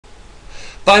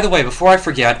By the way, before I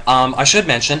forget, I should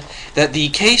mention that the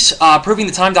case proving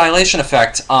the time dilation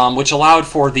effect, which allowed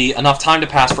for the enough time to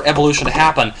pass for evolution to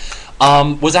happen,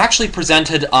 was actually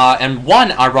presented and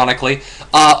won, ironically,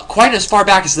 quite as far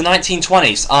back as the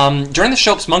 1920s. During the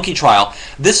Shope's monkey trial,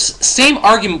 this same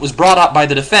argument was brought up by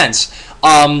the defense,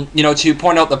 to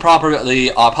point out the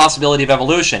possibility of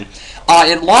evolution.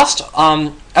 It lost,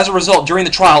 as a result, during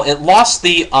the trial, it lost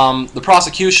the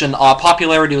prosecution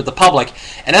popularity with the public,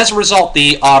 and as a result,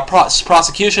 the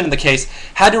prosecution in the case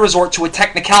had to resort to a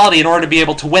technicality in order to be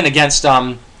able to win against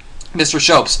Mr.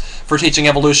 Shopes for teaching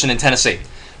evolution in Tennessee.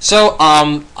 So,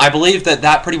 I believe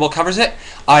that pretty well covers it.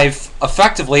 I've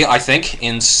effectively, I think,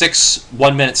 in 6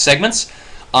 one-minute segments,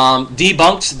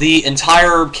 debunked the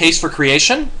entire case for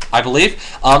creation, I believe.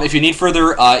 If you need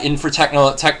further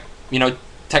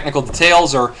technical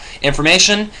details or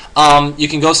information, you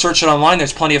can go search it online.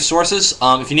 There's plenty of sources.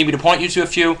 If you need me to point you to a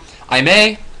few, I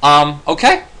may.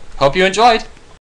 Okay. Hope you enjoyed.